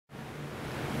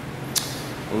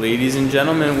Ladies and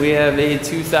gentlemen, we have a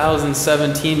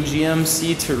 2017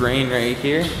 GMC Terrain right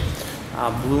here.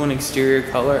 Blue and exterior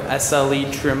color,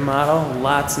 SLE trim model,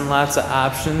 lots and lots of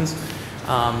options.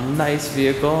 Nice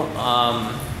vehicle.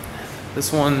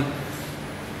 This one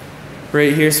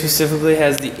right here specifically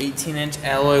has the 18-inch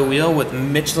alloy wheel with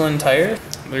Michelin tires.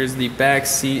 There's the back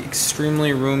seat,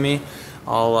 extremely roomy,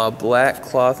 all black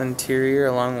cloth interior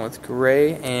along with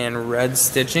gray and red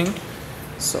stitching.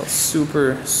 So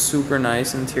super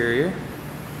nice interior.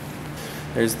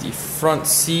 There's the front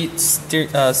seat,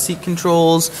 seat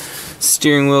controls,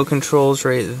 steering wheel controls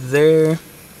right there.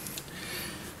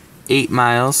 8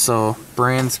 miles, so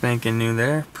brand spanking new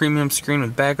there. Premium screen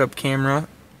with backup camera,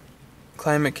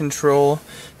 climate control.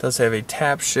 Does have a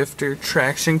tap shifter,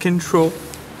 traction control,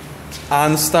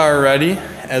 OnStar ready,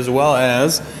 as well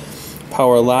as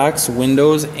power locks,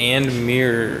 windows, and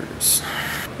mirrors.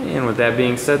 And with that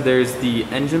being said, there's the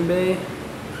engine bay.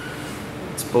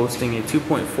 It's boasting a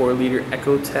 2.4 liter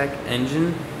EcoTech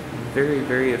engine.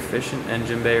 Very efficient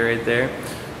engine bay right there.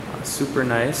 Super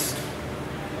nice.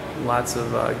 Lots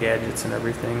of gadgets and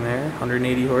everything there.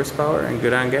 180 horsepower and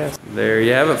good on gas. There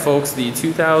you have it, folks. The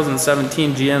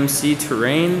 2017 GMC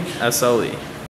Terrain SLE.